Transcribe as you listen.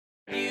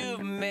You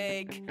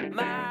make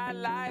my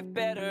life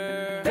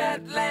better.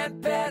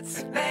 Petland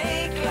Pets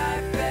make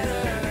life better.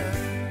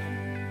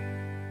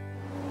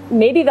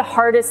 Maybe the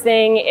hardest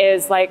thing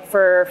is, like,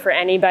 for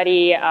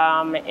anybody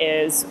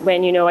is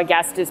when you know a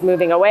guest is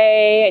moving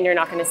away and you're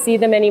not going to see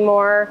them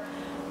anymore.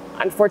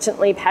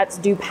 Unfortunately, pets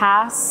do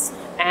pass,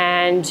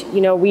 and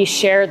you know, we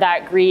share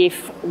that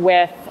grief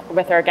with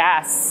our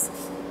guests.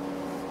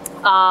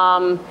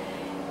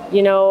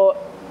 You know,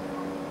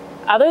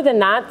 other than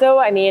that, though,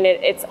 I mean,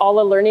 it's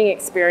all a learning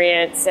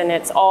experience, and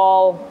it's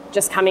all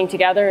just coming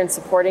together and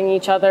supporting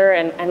each other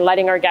and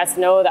letting our guests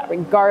know that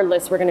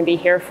regardless, we're going to be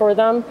here for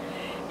them.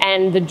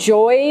 And the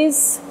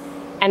joys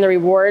and the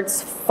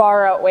rewards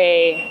far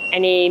outweigh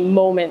any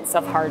moments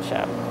of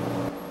hardship.